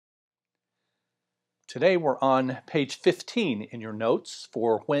Today we're on page 15 in your notes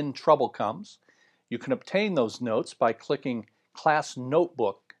for When Trouble Comes. You can obtain those notes by clicking Class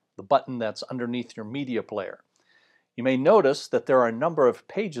Notebook, the button that's underneath your media player. You may notice that there are a number of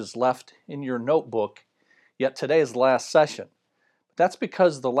pages left in your notebook, yet today is the last session. That's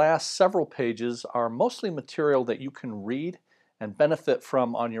because the last several pages are mostly material that you can read and benefit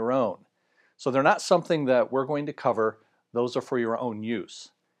from on your own. So they're not something that we're going to cover. Those are for your own use.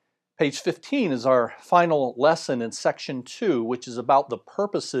 Page 15 is our final lesson in section 2, which is about the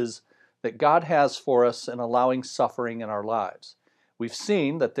purposes that God has for us in allowing suffering in our lives. We've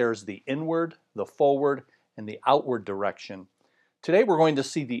seen that there's the inward, the forward, and the outward direction. Today we're going to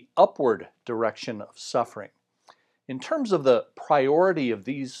see the upward direction of suffering. In terms of the priority of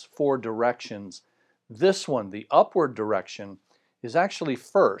these four directions, this one, the upward direction, is actually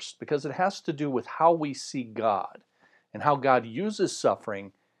first because it has to do with how we see God and how God uses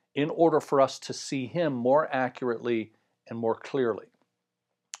suffering in order for us to see Him more accurately and more clearly.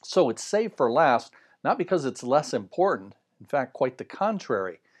 So it's saved for last, not because it's less important, in fact, quite the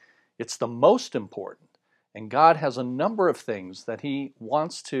contrary. It's the most important, and God has a number of things that He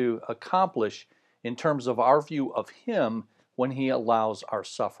wants to accomplish in terms of our view of Him when He allows our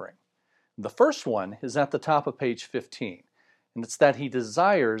suffering. The first one is at the top of page 15, and it's that He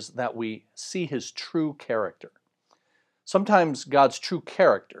desires that we see His true character. Sometimes God's true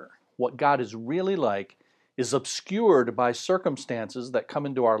character, what God is really like, is obscured by circumstances that come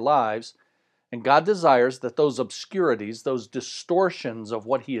into our lives, and God desires that those obscurities, those distortions of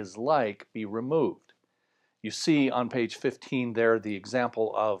what He is like, be removed. You see on page 15 there the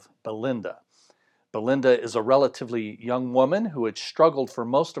example of Belinda. Belinda is a relatively young woman who had struggled for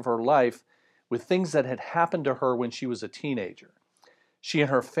most of her life with things that had happened to her when she was a teenager. She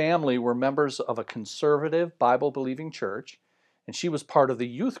and her family were members of a conservative, Bible-believing church, and she was part of the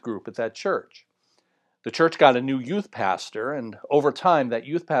youth group at that church. The church got a new youth pastor, and over time that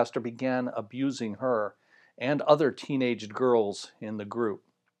youth pastor began abusing her and other teenage girls in the group.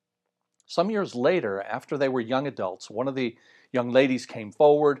 Some years later, after they were young adults, one of the young ladies came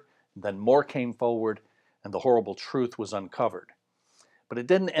forward, then more came forward, and the horrible truth was uncovered. But it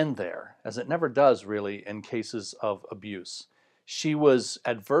didn't end there, as it never does really in cases of abuse. She was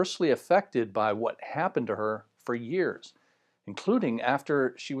adversely affected by what happened to her for years, including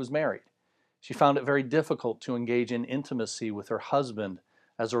after she was married. She found it very difficult to engage in intimacy with her husband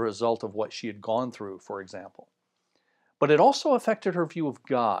as a result of what she had gone through, for example. But it also affected her view of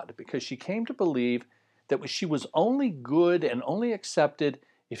God because she came to believe that she was only good and only accepted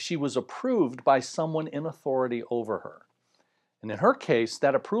if she was approved by someone in authority over her. And in her case,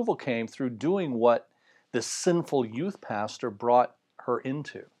 that approval came through doing what this sinful youth pastor brought her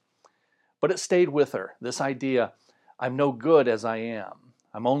into. But it stayed with her, this idea, I'm no good as I am.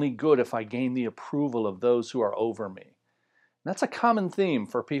 I'm only good if I gain the approval of those who are over me. And that's a common theme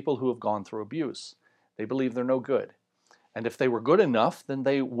for people who have gone through abuse. They believe they're no good. And if they were good enough, then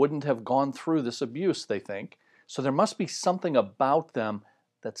they wouldn't have gone through this abuse, they think. So there must be something about them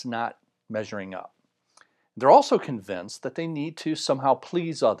that's not measuring up. They're also convinced that they need to somehow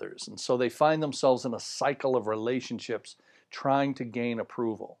please others, and so they find themselves in a cycle of relationships trying to gain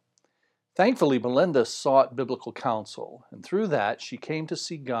approval. Thankfully, Belinda sought biblical counsel, and through that, she came to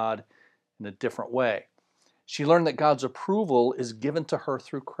see God in a different way. She learned that God's approval is given to her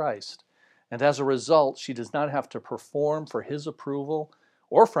through Christ, and as a result, she does not have to perform for His approval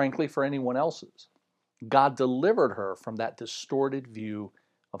or, frankly, for anyone else's. God delivered her from that distorted view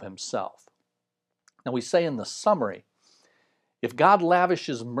of Himself. Now we say in the summary, if God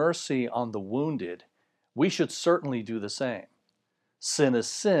lavishes mercy on the wounded, we should certainly do the same. Sin is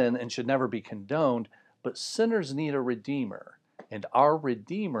sin and should never be condoned, but sinners need a Redeemer, and our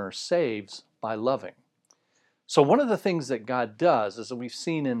Redeemer saves by loving. So one of the things that God does, as we've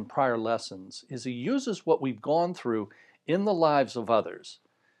seen in prior lessons, is He uses what we've gone through in the lives of others.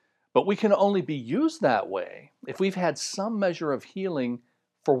 But we can only be used that way if we've had some measure of healing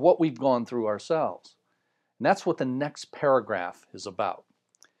for what we've gone through ourselves. And that's what the next paragraph is about.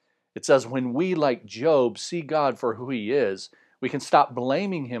 It says, when we, like Job, see God for who He is, we can stop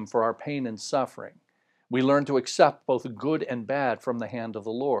blaming Him for our pain and suffering. We learn to accept both good and bad from the hand of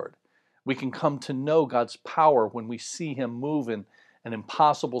the Lord. We can come to know God's power when we see Him move in an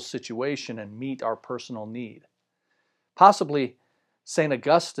impossible situation and meet our personal need. Possibly, St.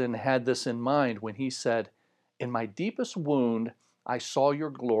 Augustine had this in mind when he said, in my deepest wound, I saw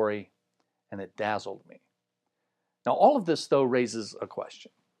your glory, and it dazzled me. Now, all of this, though, raises a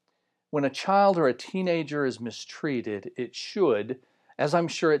question. When a child or a teenager is mistreated, it should, as I'm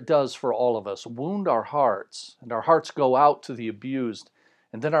sure it does for all of us, wound our hearts, and our hearts go out to the abused,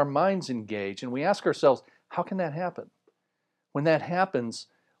 And then our minds engage and we ask ourselves, how can that happen? When that happens,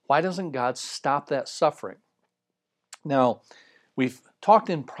 why doesn't God stop that suffering? Now, we've talked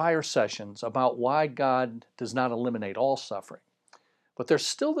in prior sessions about why God does not eliminate all suffering. But there's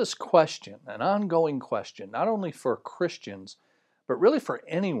still this question, an ongoing question, not only for Christians, but really for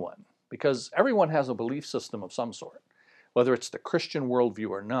anyone, because everyone has a belief system of some sort, whether it's the Christian worldview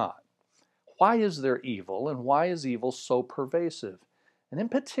or not. Why is there evil, and why is evil so pervasive? And in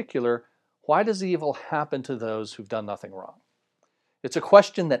particular, why does evil happen to those who've done nothing wrong? It's a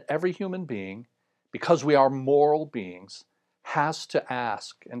question that every human being, because we are moral beings, has to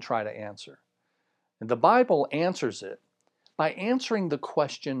ask and try to answer. And the Bible answers it by answering the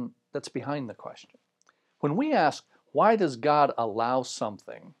question that's behind the question. When we ask, why does God allow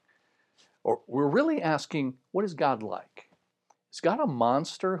something? Or we're really asking, what is God like? Is God a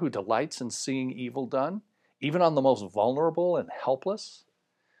monster who delights in seeing evil done, even on the most vulnerable and helpless?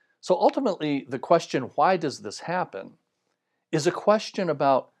 So ultimately, the question, why does this happen, is a question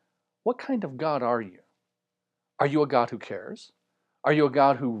about what kind of God are you? Are you a God who cares? Are you a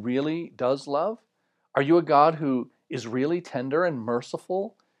God who really does love? Are you a God who is really tender and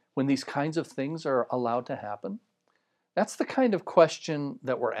merciful when these kinds of things are allowed to happen? That's the kind of question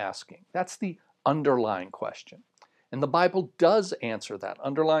that we're asking. That's the underlying question. And the Bible does answer that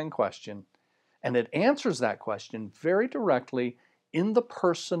underlying question, and it answers that question very directly in the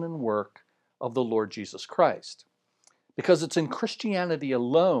person and work of the Lord Jesus Christ. Because it's in Christianity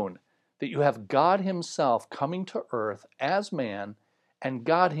alone that you have God Himself coming to earth as man and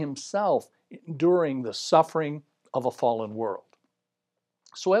God Himself enduring the suffering of a fallen world.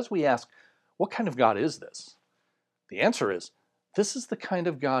 So as we ask, what kind of God is this? The answer is, this is the kind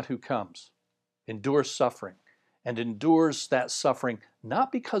of God who comes, endures suffering, and endures that suffering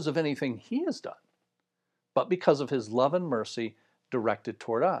not because of anything He has done, but because of His love and mercy directed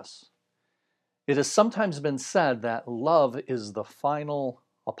toward us. It has sometimes been said that love is the final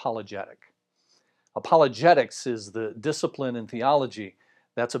apologetic. Apologetics is the discipline in theology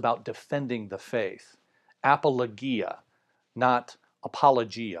that's about defending the faith. Apologia, not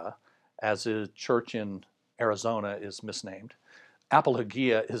apologia, as a church in Arizona is misnamed.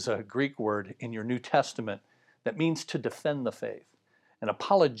 Apologia is a Greek word in your New Testament that means to defend the faith. And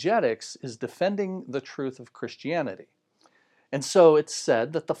apologetics is defending the truth of Christianity. And so it's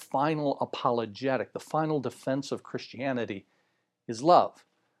said that the final apologetic, the final defense of Christianity is love.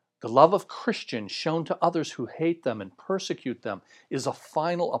 The love of Christians shown to others who hate them and persecute them is a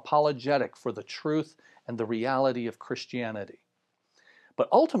final apologetic for the truth and the reality of Christianity. But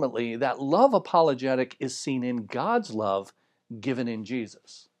ultimately, that love apologetic is seen in God's love given in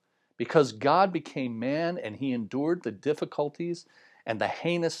Jesus. Because God became man and He endured the difficulties and the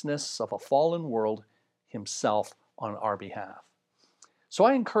heinousness of a fallen world Himself on our behalf. So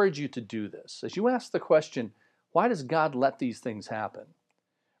I encourage you to do this. As you ask the question, why does God let these things happen?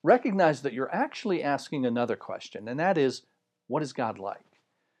 Recognize that you're actually asking another question, and that is, what is God like?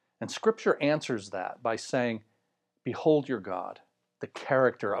 And Scripture answers that by saying, behold your God, the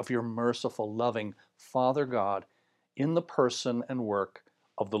character of your merciful, loving Father God in the person and work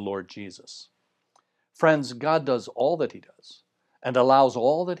of the Lord Jesus. Friends, God does all that He does and allows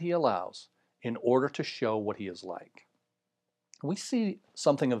all that He allows in order to show what He is like. We see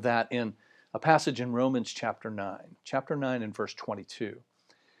something of that in a passage in Romans chapter 9 and verse 22,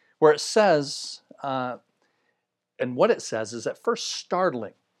 where it says, and what it says is at first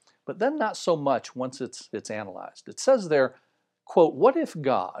startling, but then not so much once it's analyzed. It says there, quote, what if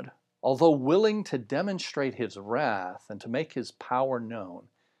God, although willing to demonstrate His wrath and to make His power known,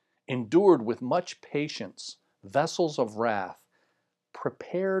 endured with much patience vessels of wrath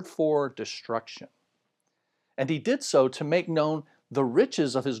prepared for destruction? And He did so to make known the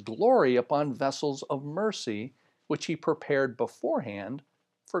riches of His glory upon vessels of mercy, which He prepared beforehand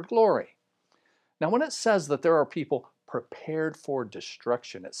for glory. Now, when it says that there are people prepared for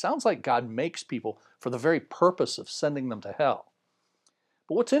destruction, it sounds like God makes people for the very purpose of sending them to hell.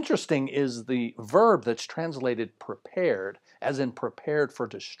 But what's interesting is the verb that's translated prepared, as in prepared for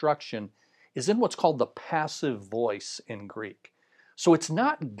destruction, is in what's called the passive voice in Greek. So it's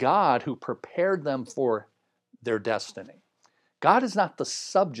not God who prepared them for their destiny. God is not the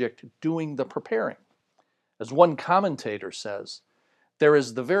subject doing the preparing. As one commentator says, there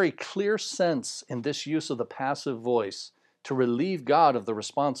is the very clear sense in this use of the passive voice to relieve God of the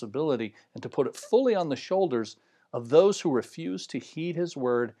responsibility and to put it fully on the shoulders of those who refuse to heed His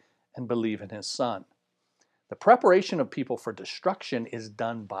word and believe in His Son. The preparation of people for destruction is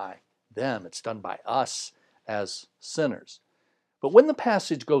done by them. It's done by us as sinners. But when the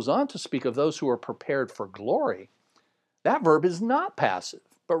passage goes on to speak of those who are prepared for glory, That verb is not passive,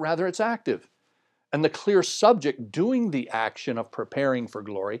 but rather it's active. And the clear subject doing the action of preparing for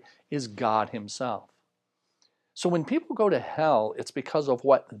glory is God himself. So when people go to hell, it's because of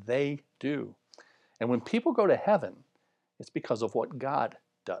what they do. And when people go to heaven, it's because of what God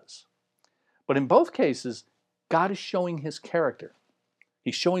does. But in both cases, God is showing his character.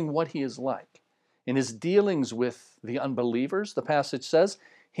 He's showing what he is like. In his dealings with the unbelievers, the passage says,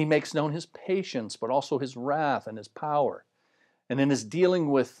 he makes known his patience, but also his wrath and his power. And in his dealing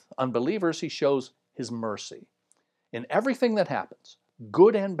with unbelievers, he shows his mercy. In everything that happens,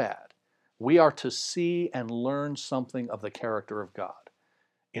 good and bad, we are to see and learn something of the character of God.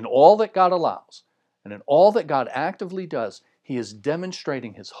 In all that God allows, and in all that God actively does, he is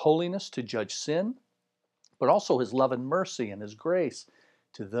demonstrating his holiness to judge sin, but also his love and mercy and his grace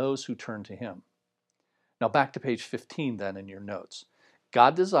to those who turn to him. Now back to page 15 then in your notes.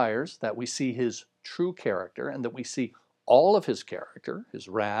 God desires that we see his true character and that we see all of his character, his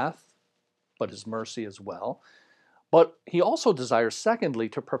wrath, but his mercy as well. But he also desires, secondly,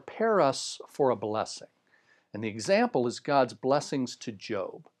 to prepare us for a blessing. And the example is God's blessings to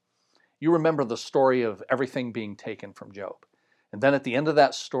Job. You remember the story of everything being taken from Job. And then at the end of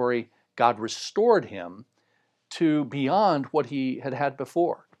that story, God restored him to beyond what he had had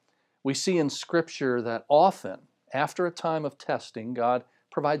before. We see in Scripture that often, after a time of testing, God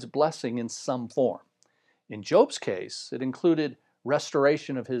provides blessing in some form. In Job's case, it included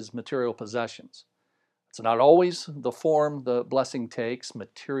restoration of his material possessions. It's not always the form the blessing takes,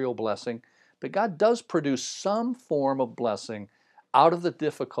 material blessing, but God does produce some form of blessing out of the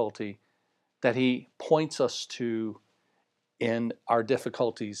difficulty that he points us to in our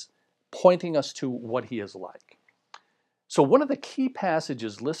difficulties, pointing us to what he is like. So one of the key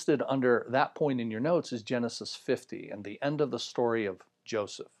passages listed under that point in your notes is Genesis 50 and the end of the story of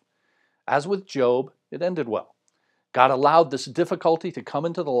Joseph. As with Job, it ended well. God allowed this difficulty to come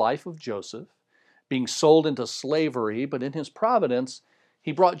into the life of Joseph, being sold into slavery, but in his providence,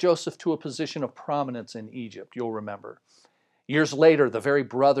 he brought Joseph to a position of prominence in Egypt, you'll remember. Years later, the very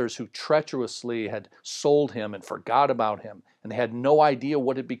brothers who treacherously had sold him and forgot about him, and they had no idea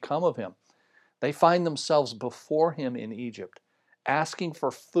what had become of him, they find themselves before him in Egypt, asking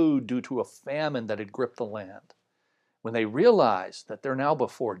for food due to a famine that had gripped the land. When they realize that they're now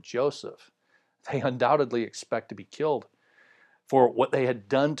before Joseph, they undoubtedly expect to be killed for what they had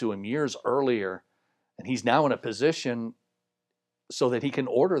done to him years earlier, and he's now in a position so that he can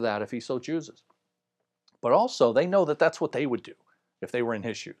order that if he so chooses. But also, they know that that's what they would do if they were in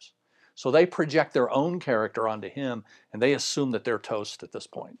his shoes. So they project their own character onto him, and they assume that they're toast at this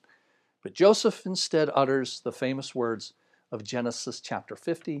point. But Joseph instead utters the famous words of Genesis chapter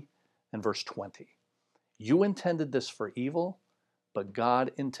 50 and verse 20. You intended this for evil, but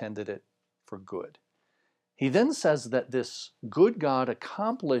God intended it for good. He then says that this good God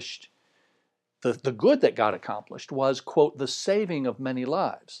accomplished, the good that God accomplished was, quote, the saving of many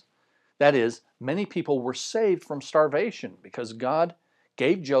lives. That is, many people were saved from starvation because God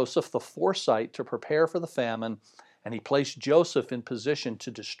gave Joseph the foresight to prepare for the famine, and he placed Joseph in position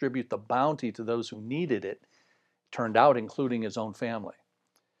to distribute the bounty to those who needed it, turned out including his own family.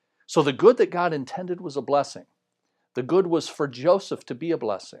 So the good that God intended was a blessing. The good was for Joseph to be a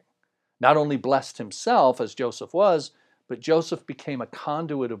blessing. Not only blessed himself, as Joseph was, but Joseph became a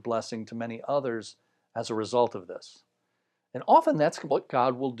conduit of blessing to many others as a result of this. And often that's what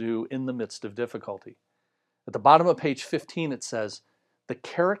God will do in the midst of difficulty. At the bottom of page 15 it says, the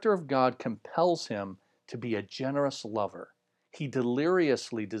character of God compels him to be a generous lover. He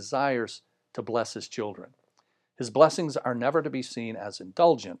deliriously desires to bless his children. His blessings are never to be seen as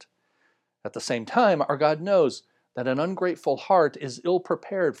indulgent. At the same time, our God knows that an ungrateful heart is ill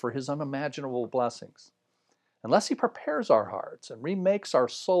prepared for his unimaginable blessings. Unless he prepares our hearts and remakes our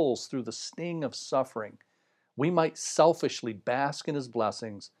souls through the sting of suffering, we might selfishly bask in his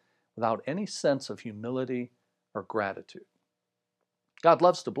blessings without any sense of humility or gratitude. God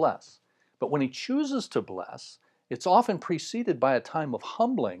loves to bless, but when he chooses to bless, it's often preceded by a time of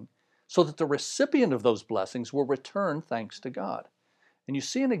humbling so that the recipient of those blessings will return thanks to God. And you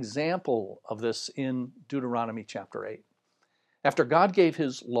see an example of this in Deuteronomy chapter 8. After God gave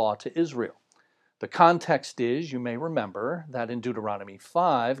his law to Israel, the context is, you may remember, that in Deuteronomy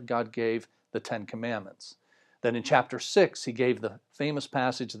 5, God gave the Ten Commandments. Then in chapter 6, he gave the famous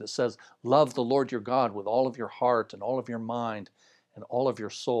passage that says, love the Lord your God with all of your heart and all of your mind and all of your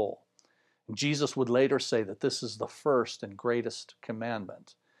soul. And Jesus would later say that this is the first and greatest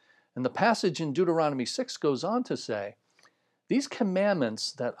commandment. And the passage in Deuteronomy 6 goes on to say, these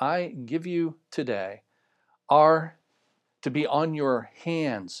commandments that I give you today are to be on your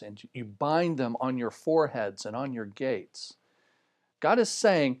hands, and you bind them on your foreheads and on your gates. God is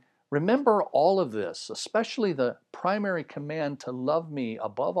saying, remember all of this, especially the primary command to love me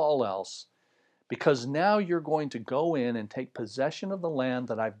above all else, because now you're going to go in and take possession of the land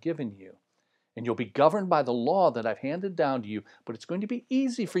that I've given you. And you'll be governed by the law that I've handed down to you, but it's going to be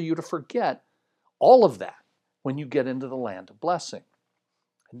easy for you to forget all of that when you get into the land of blessing.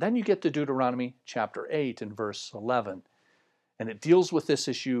 And then you get to Deuteronomy chapter 8 and verse 11, and it deals with this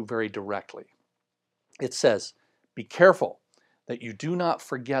issue very directly. It says, be careful that you do not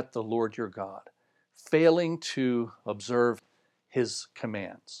forget the Lord your God, failing to observe his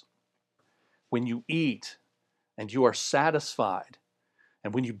commands. When you eat and you are satisfied,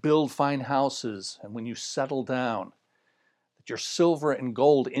 and when you build fine houses, and when you settle down, that your silver and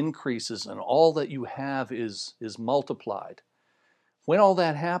gold increases and all that you have is multiplied. When all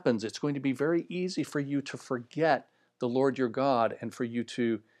that happens, it's going to be very easy for you to forget the Lord your God and for you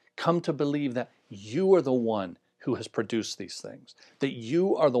to come to believe that you are the one who has produced these things, that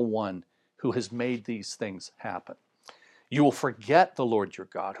you are the one who has made these things happen. You will forget the Lord your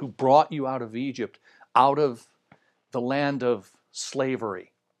God who brought you out of Egypt, out of the land of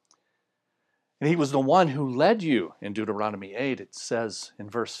slavery. And he was the one who led you, in Deuteronomy 8, it says in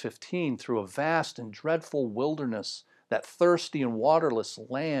verse 15, through a vast and dreadful wilderness, that thirsty and waterless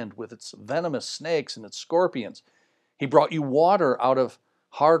land with its venomous snakes and its scorpions. He brought you water out of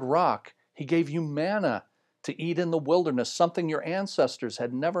hard rock. He gave you manna to eat in the wilderness, something your ancestors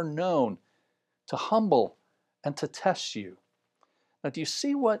had never known, to humble and to test you. Now, do you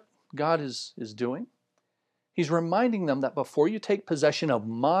see what God is doing? He's reminding them that before you take possession of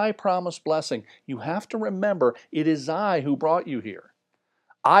my promised blessing, you have to remember it is I who brought you here.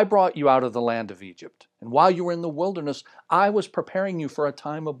 I brought you out of the land of Egypt. And while you were in the wilderness, I was preparing you for a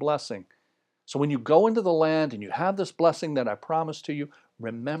time of blessing. So when you go into the land and you have this blessing that I promised to you,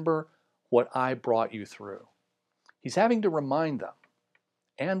 remember what I brought you through. He's having to remind them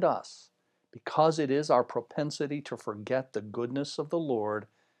and us, because it is our propensity to forget the goodness of the Lord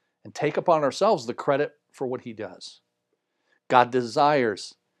and take upon ourselves the credit for what he does. God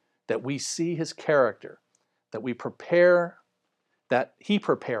desires that we see his character, that he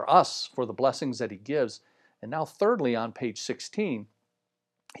prepare us for the blessings that he gives. And now thirdly, on page 16,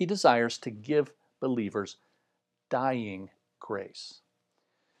 he desires to give believers dying grace.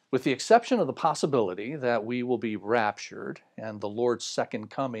 With the exception of the possibility that we will be raptured and the Lord's second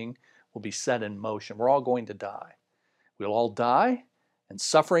coming will be set in motion, we're all going to die. We'll all die, and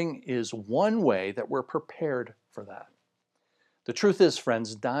suffering is one way that we're prepared for that. The truth is,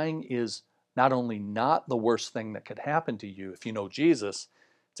 friends, dying is not only not the worst thing that could happen to you if you know Jesus,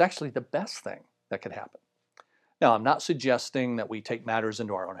 it's actually the best thing that could happen. Now, I'm not suggesting that we take matters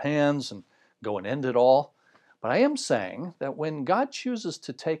into our own hands and go and end it all, but I am saying that when God chooses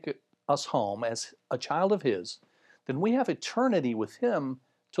to take us home as a child of his, then we have eternity with him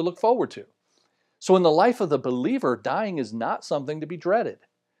to look forward to. So in the life of the believer, dying is not something to be dreaded.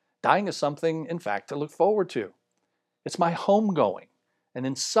 Dying is something, in fact, to look forward to. It's my homegoing. And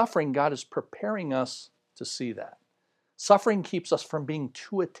in suffering, God is preparing us to see that. Suffering keeps us from being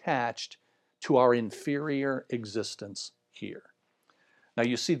too attached to our inferior existence here. Now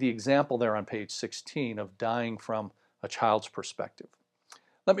you see the example there on page 16 of dying from a child's perspective.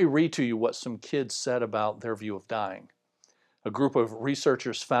 Let me read to you what some kids said about their view of dying. A group of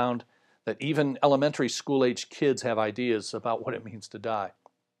researchers found that even elementary school-age kids have ideas about what it means to die.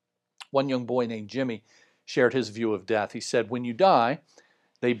 One young boy named Jimmy shared his view of death. He said, when you die,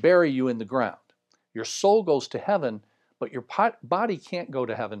 they bury you in the ground. Your soul goes to heaven, but your body can't go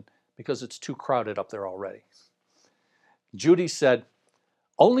to heaven because it's too crowded up there already. Judy said,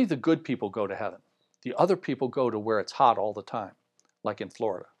 only the good people go to heaven. The other people go to where it's hot all the time, like in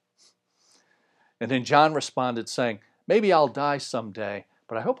Florida. And then John responded saying, maybe I'll die someday,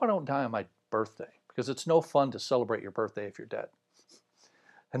 but I hope I don't die on my birthday, because it's no fun to celebrate your birthday if you're dead.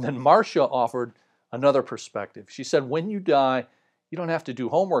 And then Marcia offered another perspective. She said, when you die, you don't have to do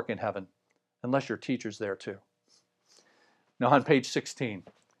homework in heaven unless your teacher's there too. Now on page 16,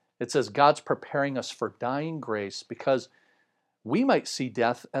 it says God's preparing us for dying grace because we might see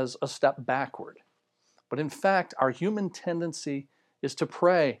death as a step backward. But in fact, our human tendency is to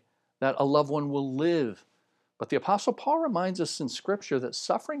pray that a loved one will live. But the Apostle Paul reminds us in Scripture that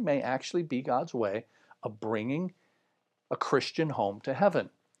suffering may actually be God's way of bringing a Christian home to heaven.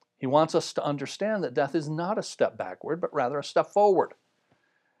 He wants us to understand that death is not a step backward, but rather a step forward.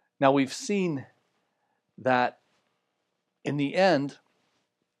 Now we've seen that in the end,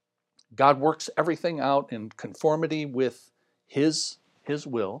 God works everything out in conformity with His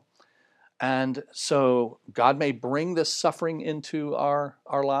will, And so God may bring this suffering into our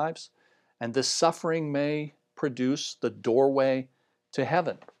lives, and this suffering may produce the doorway to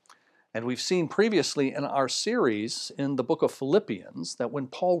heaven. And we've seen previously in our series in the book of Philippians that when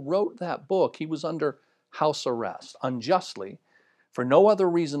Paul wrote that book, he was under house arrest, unjustly, for no other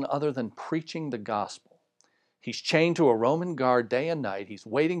reason other than preaching the gospel. He's chained to a Roman guard day and night. He's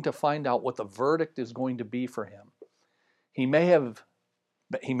waiting to find out what the verdict is going to be for him. He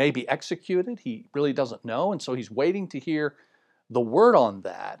may be executed. He really doesn't know, and so he's waiting to hear the word on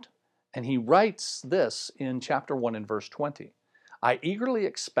that. And he writes this in chapter 1 and verse 20. I eagerly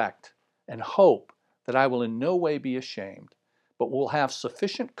expect and hope that I will in no way be ashamed, but will have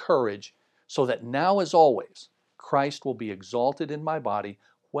sufficient courage so that now as always, Christ will be exalted in my body,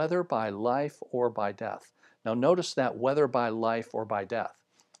 whether by life or by death. Now notice that whether by life or by death.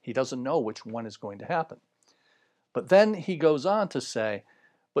 He doesn't know which one is going to happen. But then he goes on to say,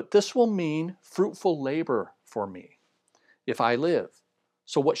 but this will mean fruitful labor for me if I live.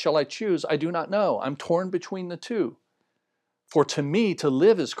 So what shall I choose? I do not know. I'm torn between the two. For to me to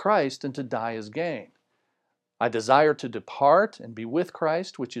live is Christ and to die is gain. I desire to depart and be with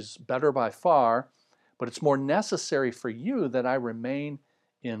Christ, which is better by far, but it's more necessary for you that I remain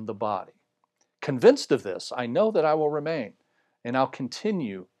in the body. Convinced of this, I know that I will remain, and I'll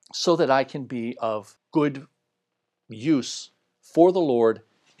continue so that I can be of good use for the Lord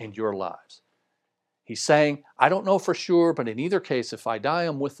in your lives. He's saying, I don't know for sure, but in either case, if I die,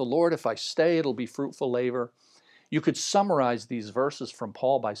 I'm with the Lord. If I stay, it'll be fruitful labor. You could summarize these verses from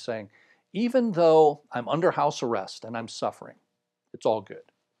Paul by saying, even though I'm under house arrest and I'm suffering, it's all good.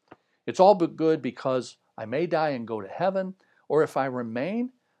 It's all good because I may die and go to heaven, or if I remain,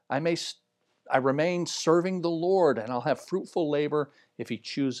 I remain serving the Lord, and I'll have fruitful labor if He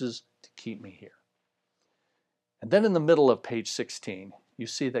chooses to keep me here. And then in the middle of page 16, you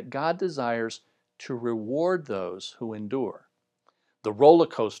see that God desires to reward those who endure. The roller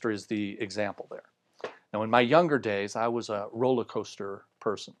coaster is the example there. Now, in my younger days, I was a roller coaster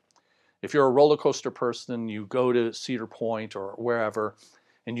person. If you're a roller coaster person, you go to Cedar Point or wherever,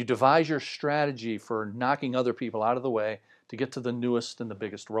 and you devise your strategy for knocking other people out of the way to get to the newest and the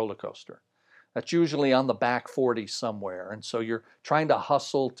biggest roller coaster. That's usually on the back 40 somewhere, and so you're trying to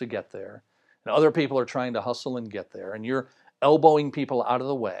hustle to get there, and other people are trying to hustle and get there, and you're elbowing people out of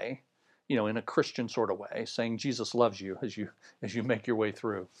the way, in a Christian sort of way, saying Jesus loves you as you make your way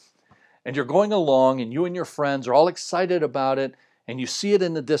through. And you're going along, and you and your friends are all excited about it, and you see it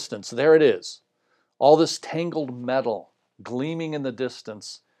in the distance. There it is. All this tangled metal gleaming in the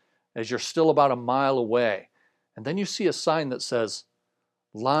distance as you're still about a mile away. And then you see a sign that says,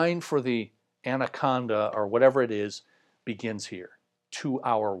 line for the Anaconda, or whatever it is, begins here.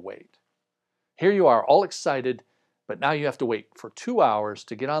 2-hour wait. Here you are, all excited, but now you have to wait for 2 hours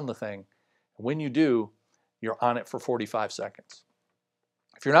to get on the thing. And when you do, you're on it for 45 seconds.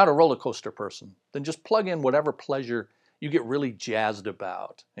 If you're not a roller coaster person, then just plug in whatever pleasure you get really jazzed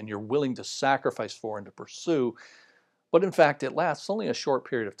about and you're willing to sacrifice for and to pursue, but in fact it lasts only a short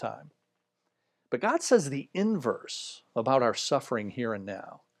period of time. But God says the inverse about our suffering here and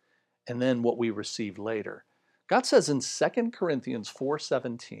now, and then what we receive later. God says in 2 Corinthians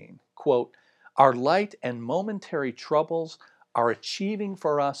 4:17, quote, our light and momentary troubles are achieving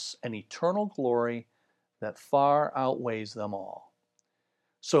for us an eternal glory that far outweighs them all.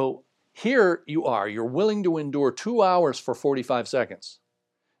 So here you are, you're willing to endure 2 hours for 45 seconds.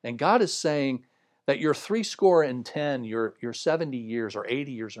 And God is saying that your 70 your 70 years or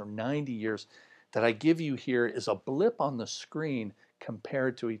 80 years or 90 years that I give you here is a blip on the screen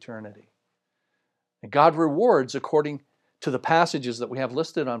compared to eternity. And God rewards, according to the passages that we have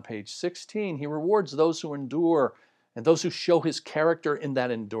listed on page 16, He rewards those who endure and those who show His character in that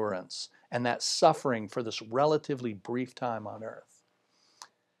endurance and that suffering for this relatively brief time on earth.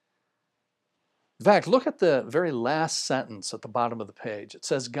 In fact, look at the very last sentence at the bottom of the page. It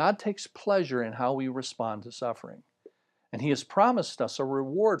says, God takes pleasure in how we respond to suffering, and He has promised us a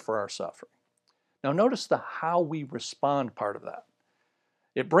reward for our suffering. Now notice the how we respond part of that.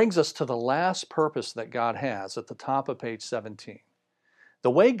 It brings us to the last purpose that God has at the top of page 17.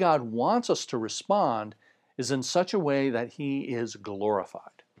 The way God wants us to respond is in such a way that He is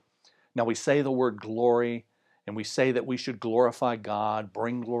glorified. Now we say the word glory, and we say that we should glorify God,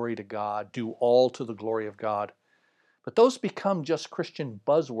 bring glory to God, do all to the glory of God. But those become just Christian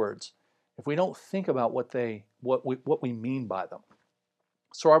buzzwords if we don't think about what we mean by them.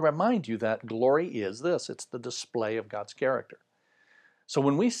 So I remind you that glory is this. It's the display of God's character. So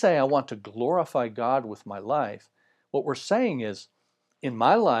when we say, I want to glorify God with my life, what we're saying is, in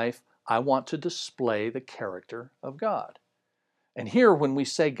my life, I want to display the character of God. And here, when we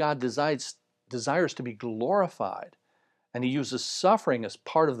say God desires to be glorified, and he uses suffering as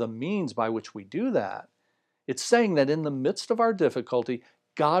part of the means by which we do that, it's saying that in the midst of our difficulty,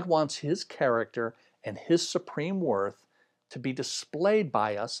 God wants his character and his supreme worth to be displayed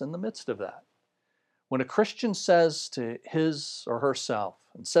by us in the midst of that. When a Christian says to his or herself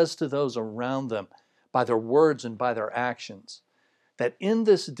and says to those around them by their words and by their actions, that in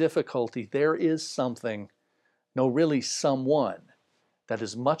this difficulty there is something, no, really someone, that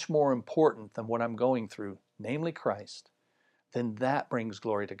is much more important than what I'm going through, namely Christ, then that brings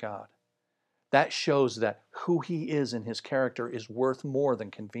glory to God. That shows that who he is in his character is worth more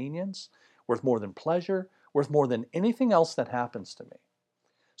than convenience, worth more than pleasure, worth more than anything else that happens to me.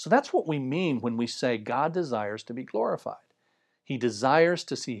 So that's what we mean when we say God desires to be glorified. He desires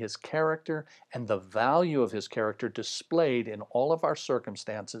to see his character and the value of his character displayed in all of our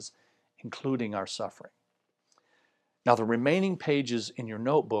circumstances, including our suffering. Now, the remaining pages in your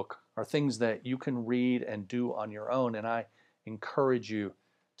notebook are things that you can read and do on your own, and I encourage you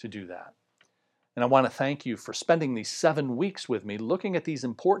to do that. And I want to thank you for spending these 7 weeks with me looking at these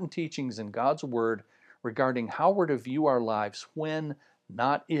important teachings in God's Word regarding how we're to view our lives when,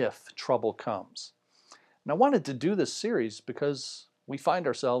 not if, trouble comes. And I wanted to do this series because we find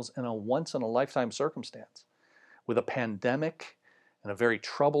ourselves in a once-in-a-lifetime circumstance with a pandemic and a very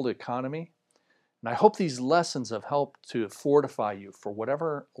troubled economy. And I hope these lessons have helped to fortify you for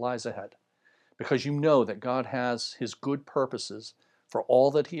whatever lies ahead, because you know that God has his good purposes for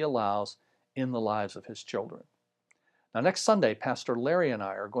all that he allows in the lives of his children. Now, next Sunday, Pastor Larry and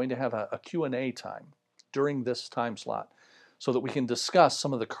I are going to have a Q&A time during this time slot so that we can discuss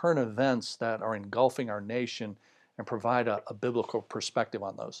some of the current events that are engulfing our nation and provide a biblical perspective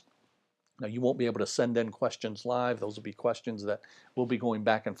on those. Now, you won't be able to send in questions live. Those will be questions that we'll be going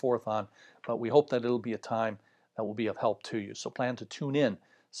back and forth on, but we hope that it'll be a time that will be of help to you. So plan to tune in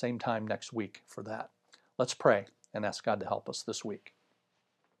same time next week for that. Let's pray and ask God to help us this week.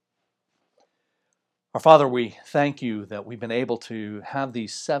 Our Father, we thank you that we've been able to have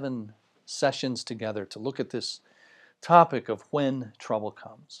these 7 sessions together to look at this topic of when trouble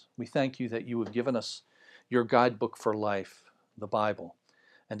comes. We thank you that you have given us your guidebook for life, the Bible,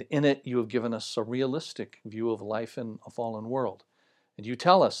 and in it you have given us a realistic view of life in a fallen world. And you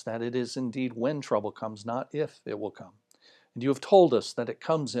tell us that it is indeed when trouble comes, not if it will come. And you have told us that it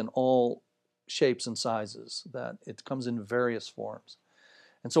comes in all shapes and sizes, that it comes in various forms.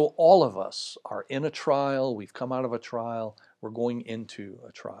 And so all of us are in a trial, we've come out of a trial, we're going into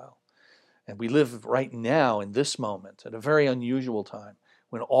a trial. And we live right now in this moment at a very unusual time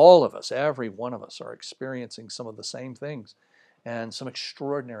when all of us, every one of us, are experiencing some of the same things and some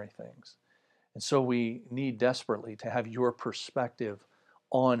extraordinary things. And so we need desperately to have your perspective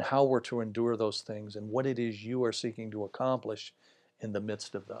on how we're to endure those things and what it is you are seeking to accomplish in the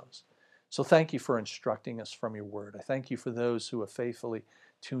midst of those. So thank you for instructing us from your word. I thank you for those who have faithfully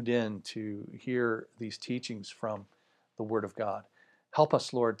tuned in to hear these teachings from the Word of God. Help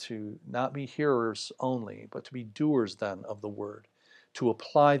us, Lord, to not be hearers only, but to be doers then of the Word, to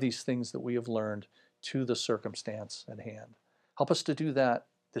apply these things that we have learned to the circumstance at hand. Help us to do that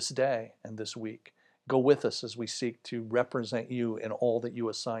this day and this week. Go with us as we seek to represent you in all that you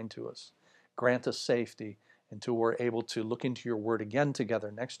assign to us. Grant us safety until we're able to look into your Word again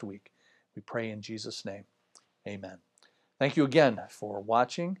together next week. We pray in Jesus' name. Amen. Thank you again for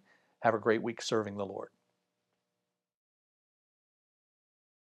watching. Have a great week serving the Lord.